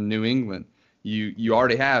from New England. You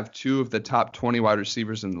already have 2 of the top 20 wide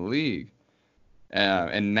receivers in the league.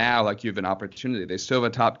 And now, like, you have an opportunity. They still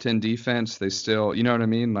have a top 10 defense. They still, you know what I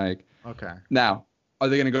mean? Like, okay. Now, are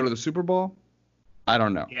they going to go to the Super Bowl? I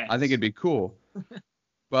don't know. Yes. I think it'd be cool.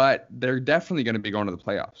 But they're definitely going to be going to the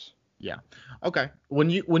playoffs. Yeah. Okay. When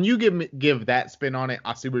you give that spin on it,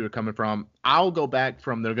 I see where you're coming from. I'll go back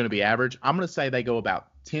from they're going to be average. I'm going to say they go about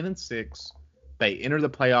 10-6. They enter the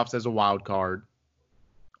playoffs as a wild card.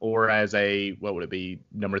 or as a, what would it be,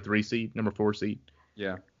 number 4 seed.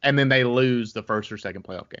 Yeah. And then they lose the first or second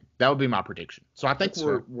playoff game. That would be my prediction. So I think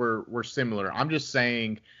That's we're similar. I'm just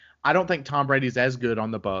saying I don't think Tom Brady's as good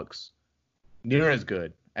on the Bucks, near as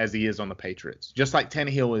good as he is on the Patriots. Just like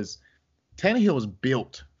Tannehill is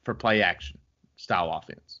built for play action style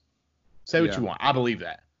offense. Say what you want. I believe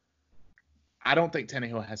that. I don't think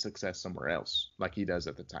Tannehill has success somewhere else like he does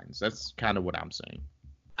at the Titans. That's kind of what I'm saying.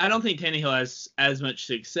 I don't think Tannehill has as much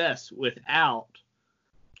success without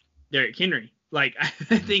Derrick Henry. Like, I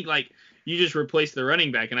think, like, you just replace the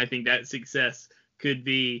running back, and I think that success could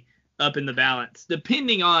be up in the balance.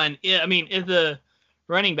 Depending on, I mean, if the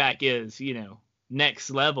running back is, next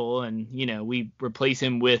level and, we replace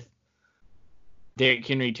him with Derrick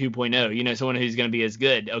Henry 2.0, someone who's going to be as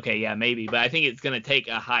good. Okay, yeah, maybe. But I think it's going to take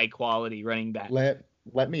a high-quality running back.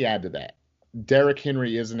 Let me add to that. Derrick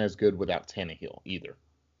Henry isn't as good without Tannehill either.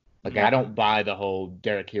 Like, I don't buy the whole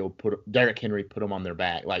Derrick Henry put him on their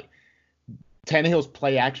back. Like, Tannehill's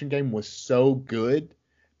play action game was so good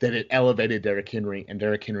that it elevated Derrick Henry, and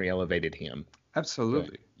Derrick Henry elevated him.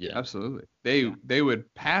 Absolutely. Yeah. Absolutely. They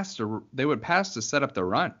would pass to set up the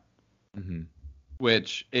run. Mm-hmm.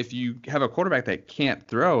 Which, if you have a quarterback that can't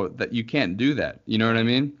throw, that you can't do that. You know what I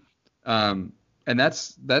mean? And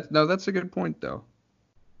that's a good point though.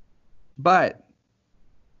 But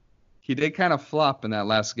he did kind of flop in that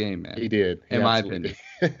last game, man. He did, in my opinion.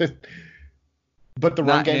 But the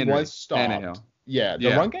run game Henry, was stopped. Tannehill. Yeah, the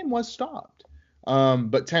run game was stopped.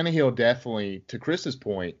 But Tannehill definitely, to Chris's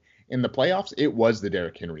point, in the playoffs, it was the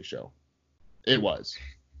Derrick Henry show. It was.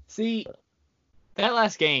 See, that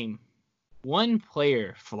last game, one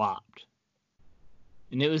player flopped,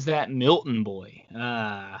 and it was that Milton boy.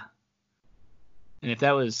 And if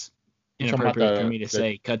that was inappropriate for me to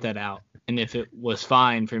say, cut that out. And if it was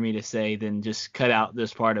fine for me to say, then just cut out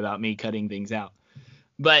this part about me cutting things out.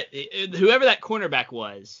 But whoever that cornerback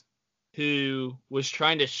was, who was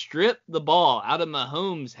trying to strip the ball out of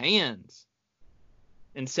Mahomes' hands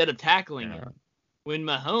instead of tackling him, when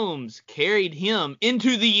Mahomes carried him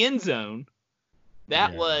into the end zone,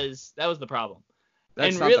 that was the problem.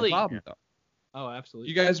 That's and not really, the problem, though. Oh, absolutely.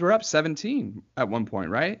 You guys were up 17 at one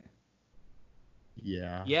point, right?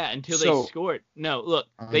 Yeah. Yeah, until they scored. No, look,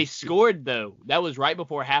 they scored, though. That was right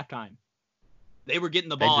before halftime. They were getting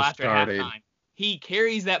the ball after halftime. He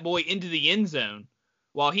carries that boy into the end zone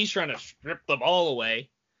while he's trying to strip the ball away,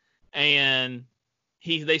 and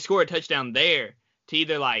they score a touchdown there to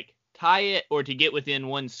either, like, tie it or to get within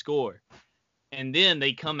one score. And then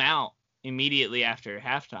they come out immediately after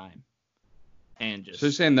halftime. And just, so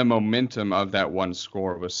you're saying the momentum of that one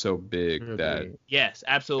score was so big that... Yes,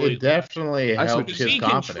 absolutely. It definitely helped his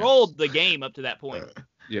confidence. He controlled the game up to that point.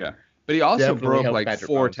 Yeah. But he also broke like Patrick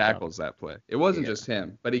 4 Mahomes tackles that play. It wasn't just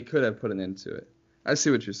him, but he could have put an end to it. I see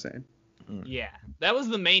what you're saying. Yeah. That was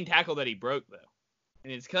the main tackle that he broke, though.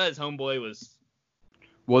 And it's because homeboy was...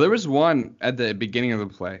 Well, there was one at the beginning of the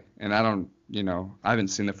play, and I haven't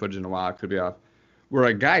seen the footage in a while. I could be off. Where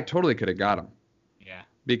a guy totally could have got him. Yeah.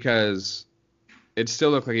 Because it still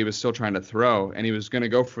looked like he was still trying to throw, and he was going to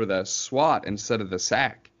go for the swat instead of the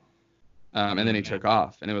sack. And then he took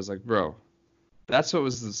off, and it was like, bro, that's what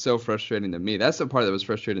was so frustrating to me. That's the part that was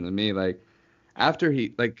frustrating to me. Like, after you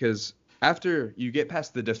get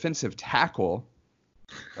past the defensive tackle,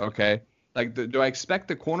 okay, like, do I expect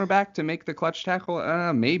the cornerback to make the clutch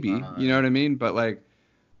tackle? Maybe, you know what I mean? But, like,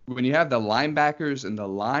 when you have the linebackers and the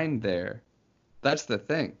line there, that's the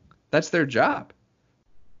thing. That's their job.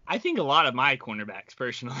 I think a lot of my cornerbacks,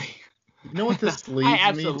 personally. You know what this leads me to?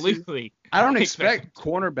 Absolutely. I don't expect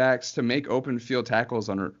cornerbacks to make open field tackles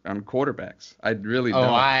on quarterbacks. I really don't.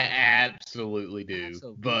 Oh, I absolutely do.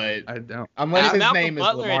 Absolutely. But I don't. Unless his name is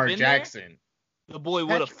Lamar Jackson. The boy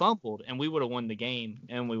would have fumbled, and we would have won the game,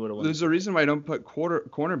 and we would have won. There's a reason why I don't put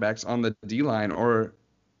cornerbacks on the D-line or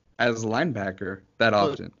as linebacker that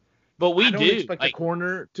often. But we I don't expect a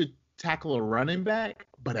corner to tackle a running back,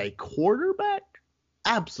 but a quarterback?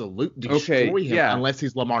 Absolutely destroy him unless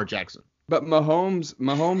he's Lamar Jackson. But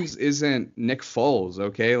Mahomes isn't Nick Foles,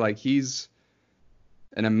 okay? Like, he's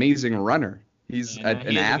an amazing runner. He's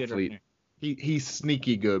an athlete. He's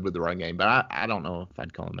sneaky good with the run game, but I don't know if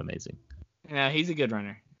I'd call him amazing. Yeah, he's a good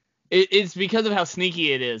runner. It's because of how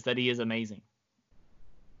sneaky it is that he is amazing.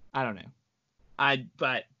 I don't know.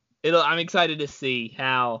 But I'm excited to see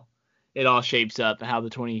how it all shapes up, how the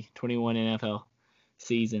 2021 NFL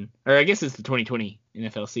season, or I guess it's the 2020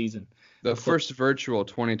 NFL season. The first virtual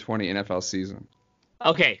 2020 NFL season.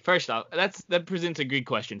 Okay, first off, that presents a good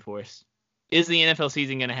question for us. Is the NFL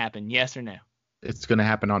season going to happen? Yes or no? It's going to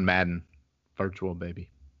happen on Madden. Virtual, baby.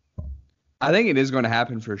 I think it is going to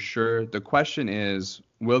happen for sure. The question is,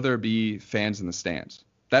 will there be fans in the stands?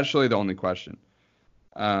 That's really the only question.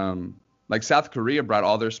 Like South Korea brought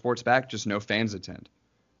all their sports back, just no fans attend.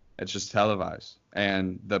 It's just televised,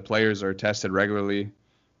 and the players are tested regularly,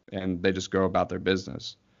 and they just go about their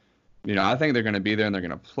business. I think they're going to be there and they're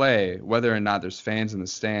going to play. Whether or not there's fans in the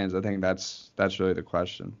stands, I think that's really the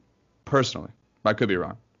question. Personally, but I could be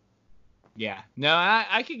wrong. Yeah, no,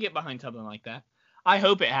 I could get behind something like that. I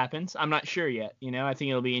hope it happens. I'm not sure yet. I think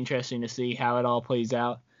it'll be interesting to see how it all plays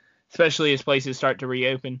out, especially as places start to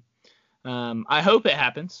reopen. I hope it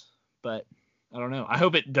happens, but I don't know. I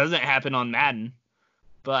hope it doesn't happen on Madden,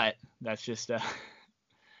 but that's just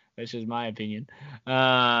my opinion.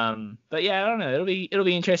 But yeah, I don't know. It'll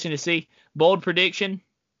be interesting to see. Bold prediction: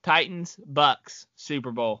 Titans, Bucks,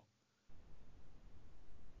 Super Bowl.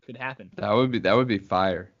 Could happen. That would be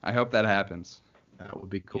fire. I hope that happens. That would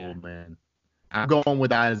be cool, man. I'm going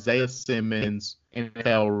with Isaiah Simmons,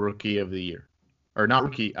 NFL Rookie of the Year, or not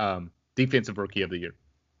rookie, Defensive Rookie of the Year.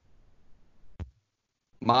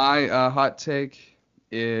 My hot take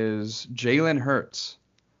is Jalen Hurts,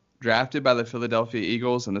 drafted by the Philadelphia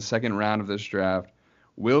Eagles in the second round of this draft,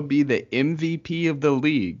 will be the MVP of the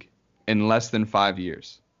league in less than 5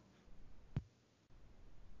 years.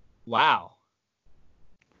 Wow.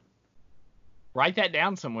 Write that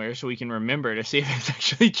down somewhere so we can remember to see if it's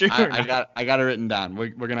actually true or not. I got it written down. We're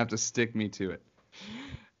gonna have to stick me to it.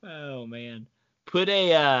 Oh man.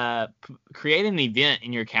 Create an event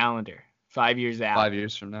in your calendar 5 years out. 5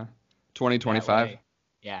 years from now. 2025.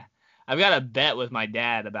 Yeah. I've got a bet with my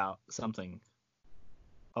dad about something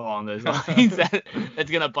along those lines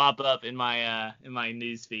that's gonna pop up in my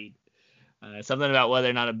news feed. Something about whether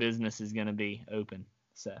or not a business is gonna be open.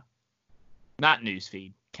 So, not news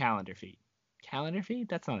feed, calendar feed. Calendar feed?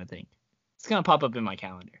 That's not a thing. It's gonna pop up in my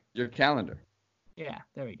calendar. Your calendar. Yeah,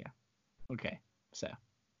 there we go. Okay, so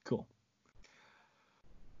cool.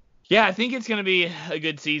 Yeah, I think it's gonna be a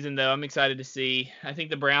good season though. I'm excited to see. I think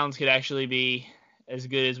the Browns could actually be as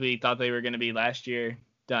good as we thought they were gonna be last year.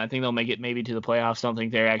 I think they'll make it maybe to the playoffs. Don't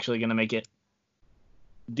think they're actually gonna make it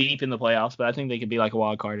deep in the playoffs, but I think they could be like a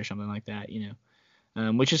wild card or something like that.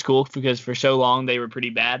 Which is cool because for so long they were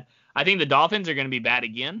pretty bad. I think the Dolphins are gonna be bad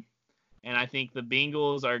again. And I think the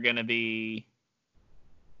Bengals are going to be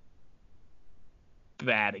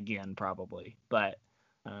bad again, probably. But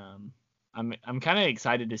I'm kind of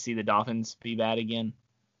excited to see the Dolphins be bad again.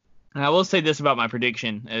 And I will say this about my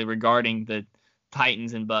prediction regarding the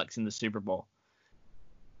Titans and Bucks in the Super Bowl.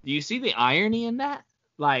 Do you see the irony in that?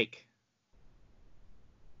 Like,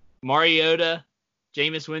 Mariota,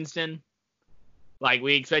 Jameis Winston, like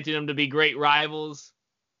we expected them to be great rivals,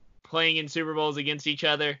 playing in Super Bowls against each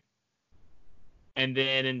other. And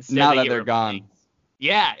then instead now that they're gone.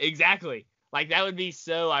 Yeah, exactly. Like that would be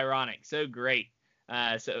so ironic, so great,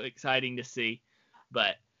 so exciting to see.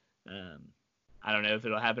 But I don't know if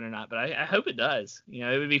it'll happen or not. But I hope it does.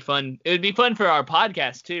 It would be fun. It would be fun for our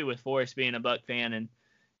podcast too, with Forrest being a Buck fan and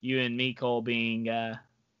you and me, Cole, being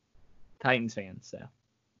Titans fans. So,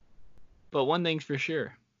 but one thing's for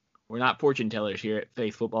sure, we're not fortune tellers here at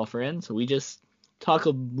Faith Football Friends. We just talk a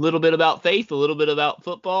little bit about faith, a little bit about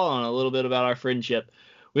football, and a little bit about our friendship.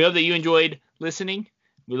 We hope that you enjoyed listening.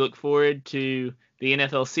 We look forward to the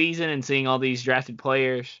NFL season and seeing all these drafted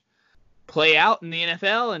players play out in the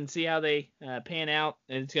NFL and see how they pan out.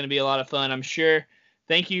 And it's going to be a lot of fun, I'm sure.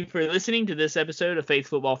 Thank you for listening to this episode of Faith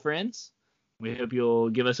Football Friends. We hope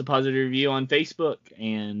you'll give us a positive review on Facebook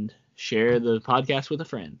and share the podcast with a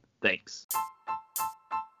friend. Thanks.